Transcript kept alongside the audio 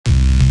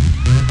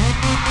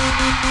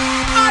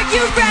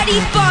you ready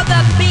for the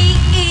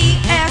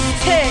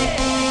BEST?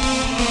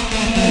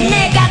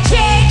 내가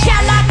제일 잘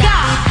나가.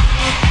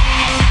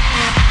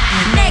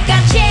 내가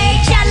제일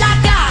잘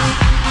나가.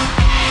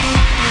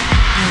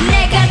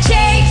 내가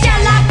제일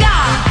잘 나가.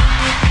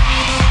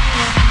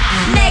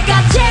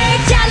 내가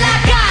제일 잘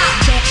나가.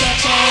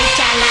 제일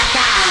잘 나가.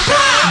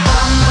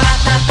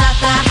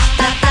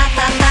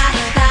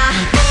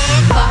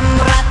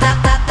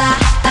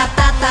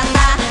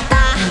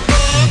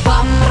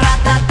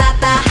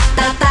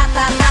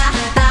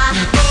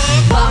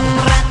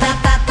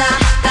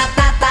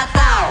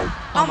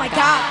 Oh my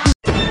God.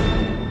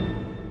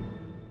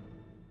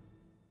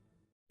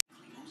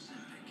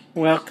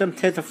 Welcome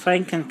to the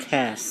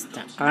Frankencast.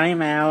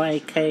 I'm Al,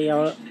 aka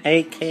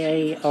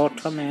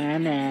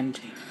Ultraman,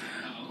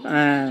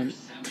 and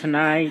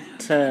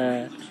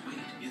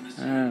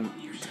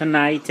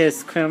tonight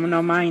is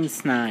Criminal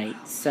Minds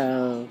Night,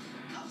 so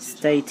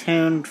stay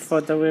tuned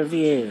for the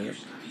review.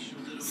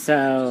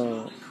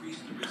 So,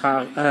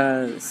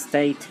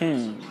 stay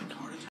tuned.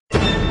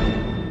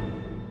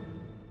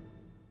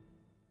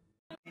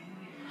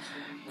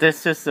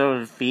 This is a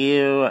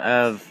review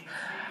of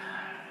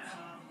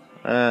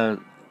the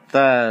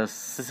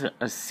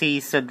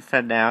season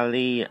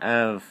finale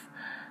of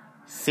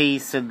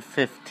season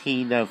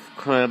 15 of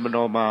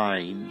Criminal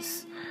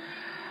Minds.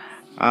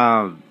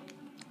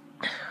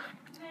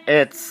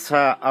 It's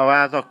a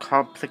rather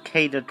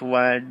complicated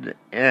one,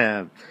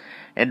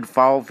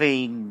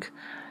 involving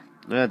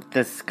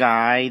this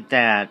guy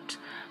that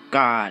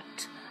got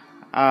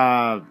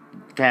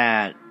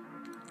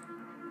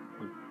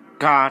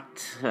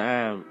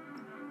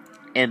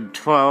in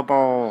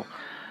trouble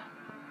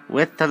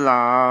with the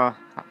law.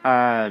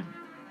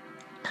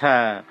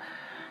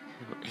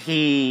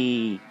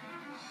 He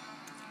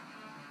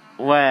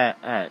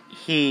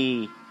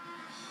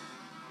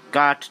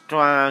got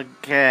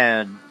drunk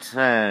and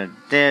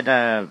did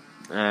a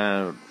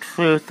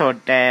truth or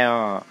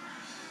dare.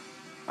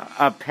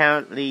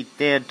 Apparently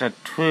did a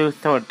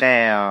truth or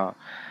dare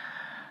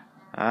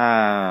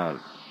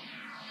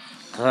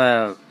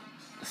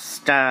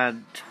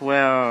stunt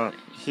where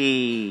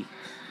he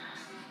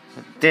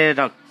did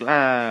a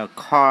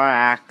car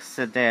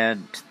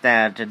accident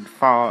that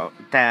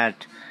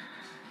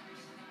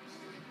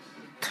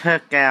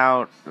took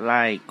out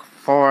like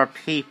 4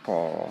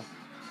 people,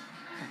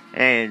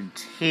 and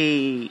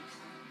he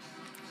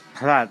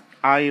had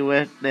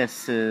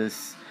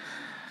eyewitnesses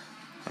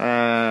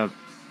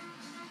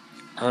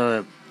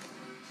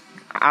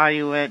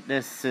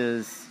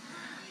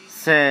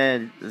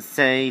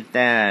say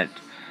that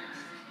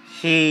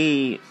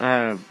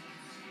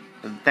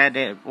that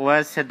it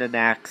wasn't an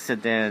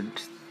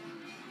accident,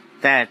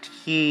 that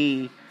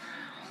he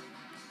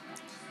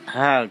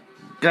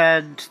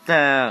gunned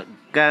the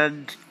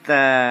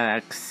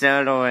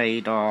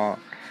accelerator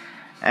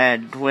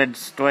and went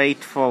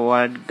straight for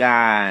one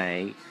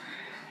guy,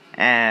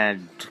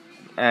 and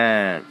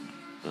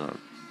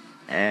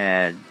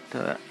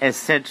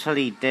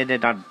essentially did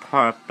it on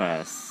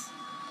purpose.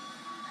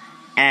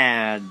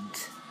 And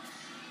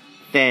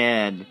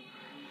then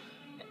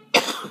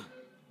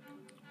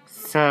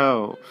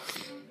so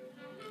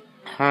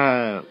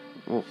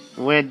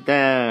when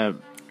the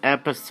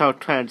episode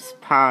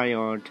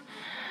transpired,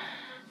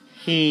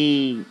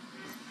 he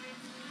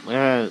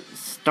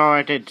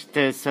started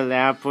this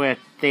elaborate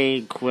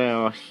thing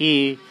where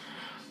he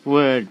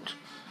would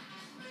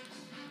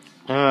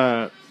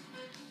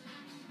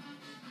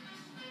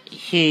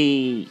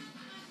he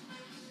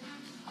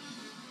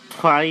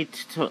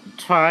tries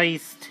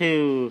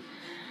to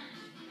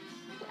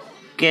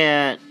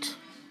get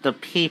the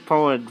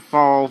people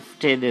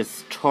involved in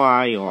his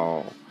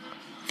trial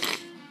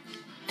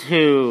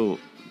to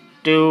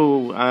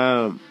do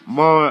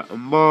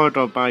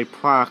murder by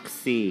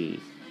proxy,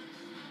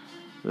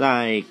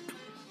 like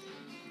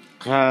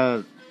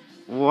the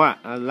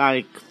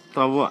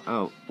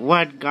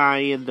one guy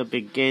in the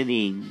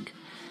beginning.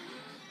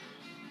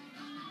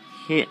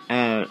 He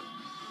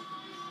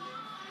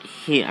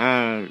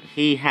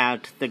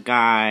had the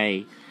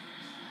guy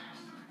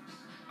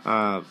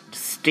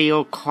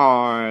steal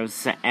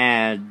cars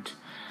and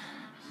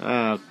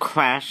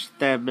crash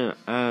them,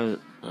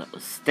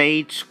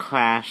 stage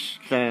crash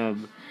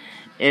them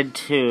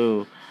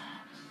into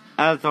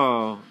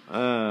other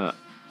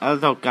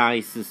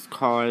guys'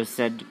 cars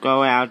and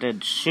go out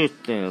and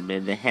shoot them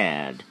in the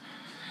head.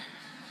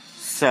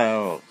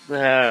 So,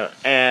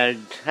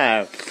 and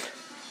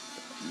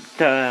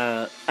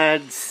the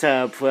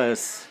unsub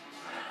was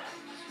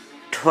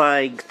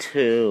trying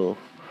to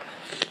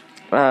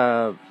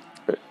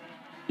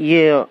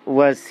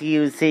was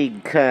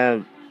using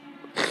the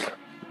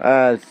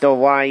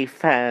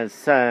wife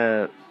as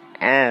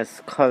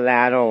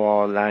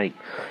collateral, like,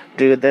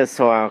 do this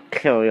or I'll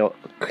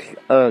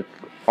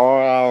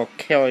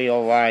kill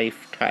your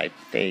wife type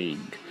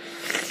thing.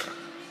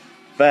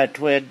 But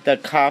when the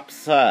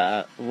cops,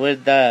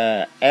 when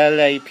the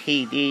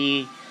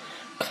LAPD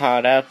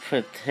caught up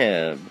with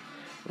him,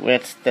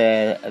 with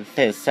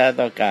this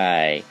other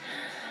guy,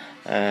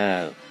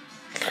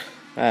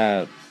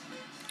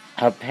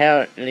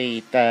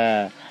 apparently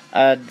the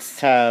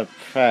unsub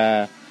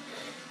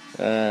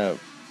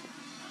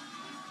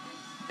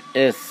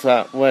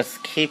was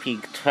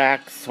keeping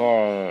tracks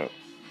or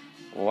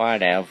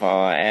whatever,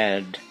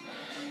 and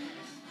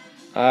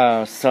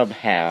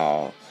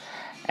somehow,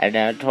 and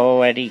had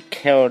already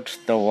killed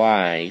the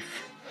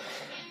wife.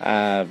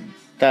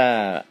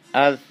 The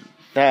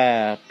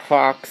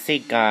proxy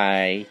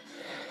guy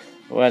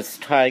was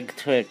trying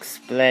to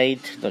explain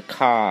to the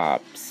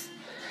cops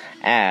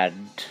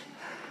and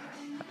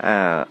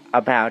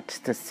about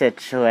the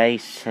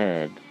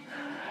situation.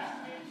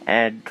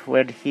 And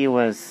when he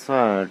was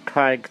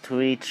trying to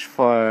reach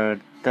for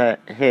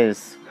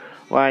his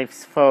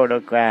wife's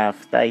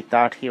photograph, they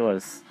thought he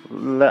was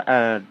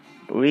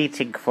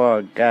reaching for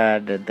a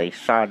gun, and they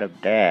shot him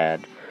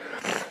dead.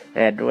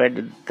 And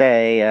when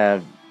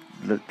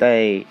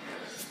they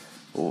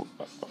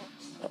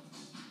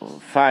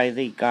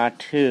finally got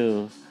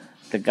to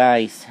the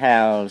guy's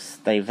house,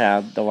 they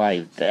found the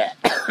wife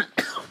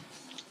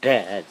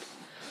dead.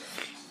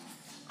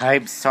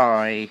 I'm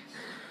sorry.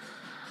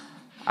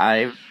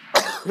 I'm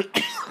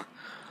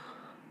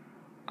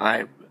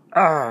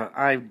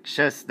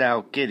just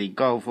now getting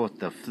over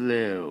the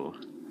flu.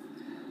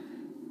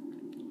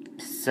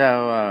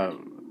 So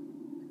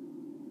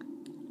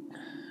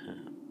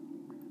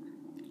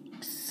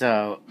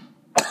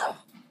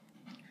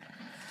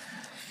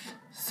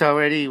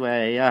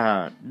anyway,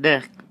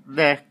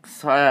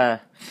 next, the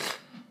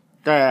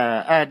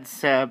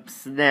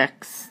unsub's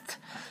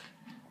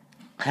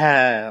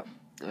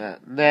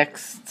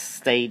next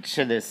stage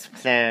in his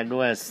plan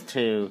was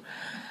to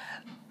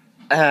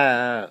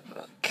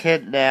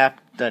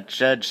kidnap the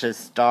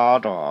judge's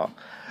daughter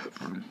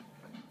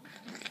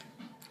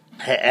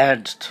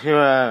and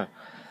to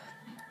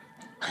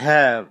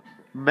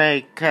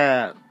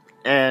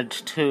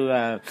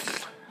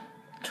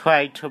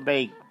try to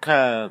make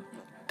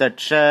the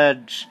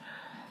judge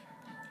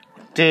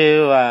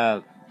do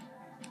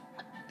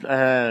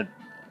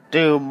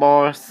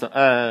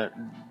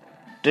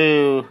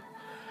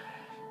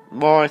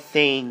more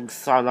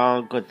things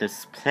along with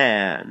this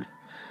plan.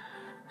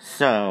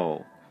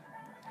 So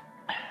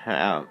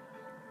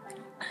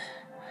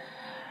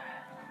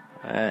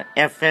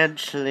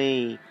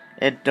eventually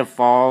it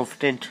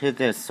devolved into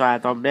this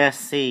rather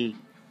messy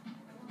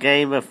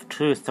game of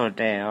truth or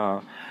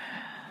dare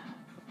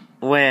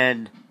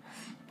when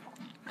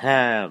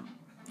the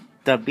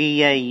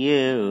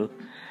BAU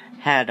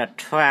had a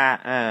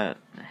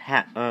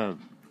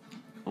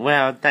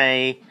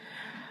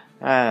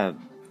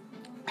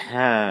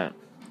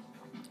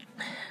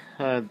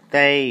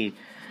they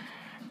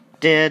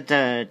did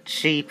a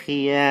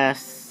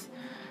GPS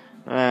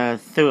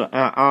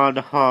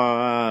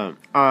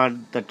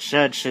on the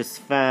judge's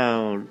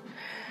phone,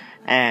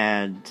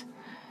 and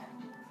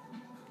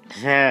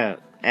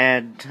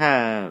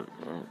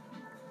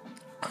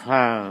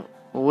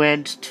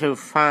went to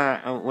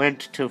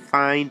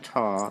find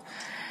her,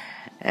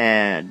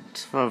 and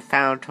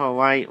found her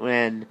right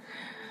when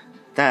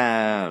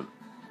the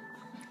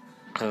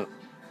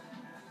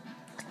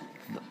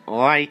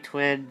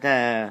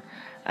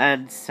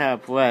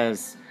unsub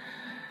was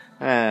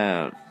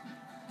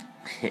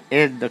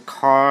in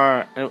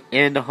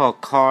her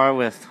car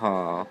with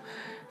her,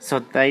 so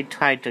they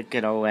tried to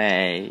get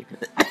away.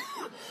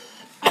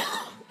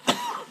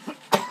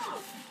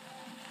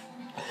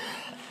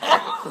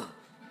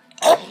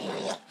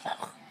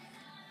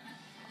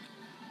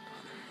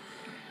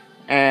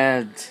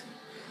 And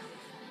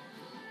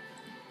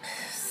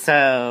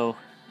so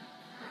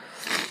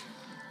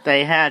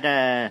they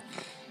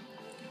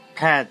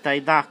they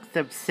locked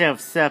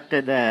themselves up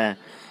in a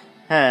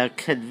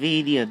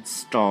convenience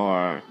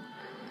store,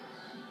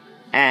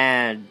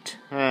 and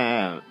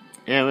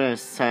it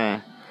was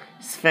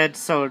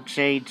Spencer,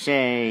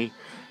 JJ,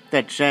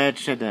 the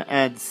judge, and the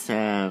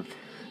unsub,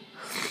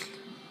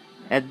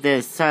 and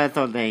this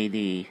other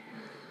lady,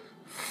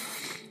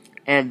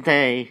 and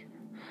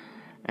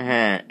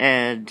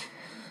and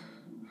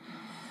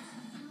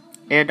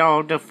it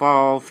all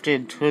devolved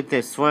into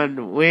this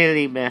one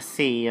really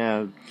messy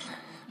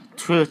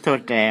truth or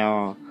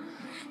dare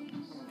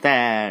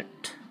that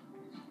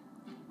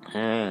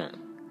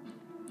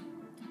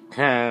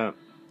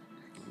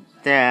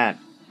that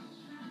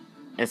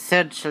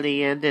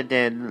essentially ended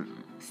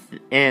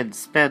in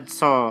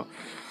Spencer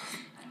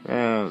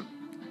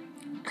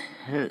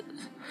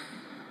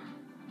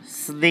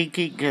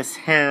sneaking his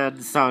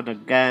hands on a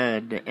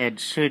gun and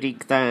shooting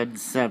the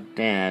unsub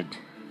dead.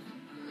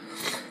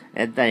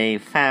 And they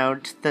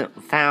found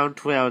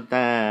where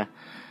the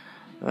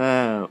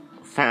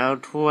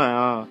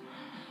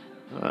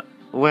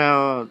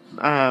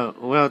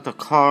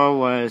car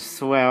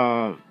was,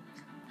 where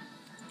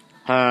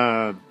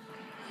the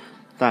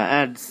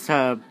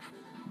unsub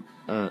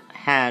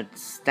had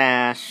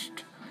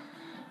stashed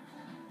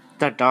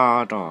the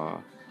daughter,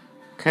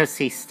 'cause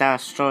he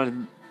stashed her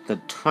in the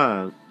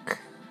trunk.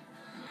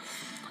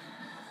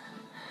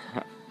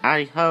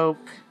 I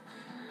hope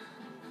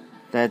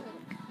that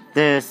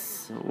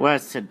this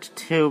wasn't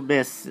too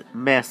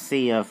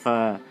messy of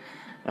a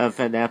of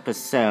an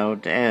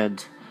episode,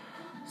 and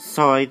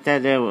sorry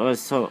that it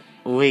was a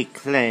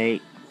week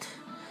late.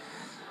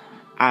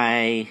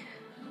 I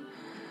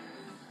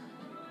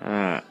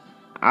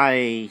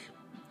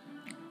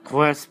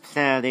was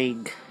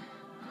planning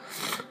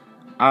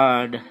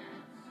on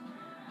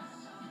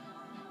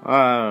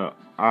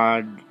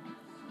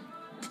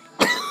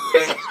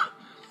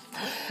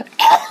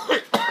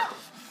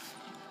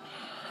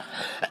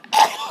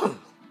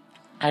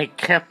I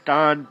kept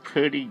on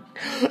putting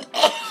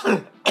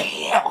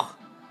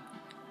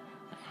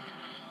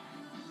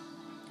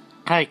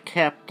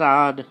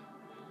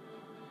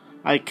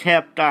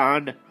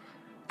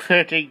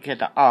putting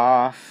it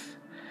off,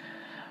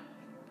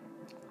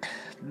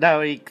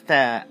 knowing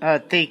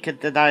that, thinking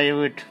that I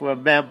would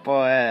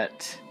remember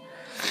it,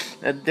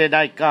 and then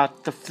I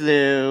got the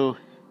flu,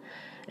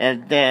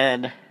 and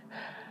then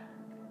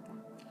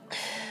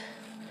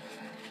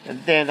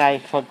I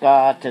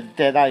forgot, and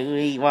then I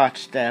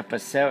rewatched the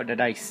episode,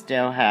 and I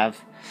still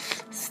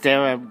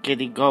am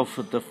getting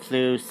over the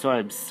flu, so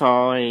I'm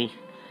sorry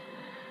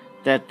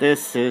that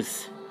this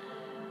has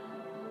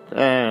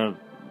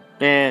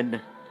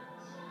been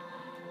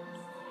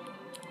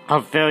a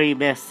very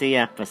messy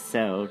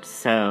episode,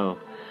 so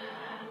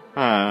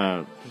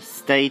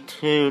stay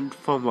tuned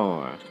for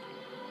more.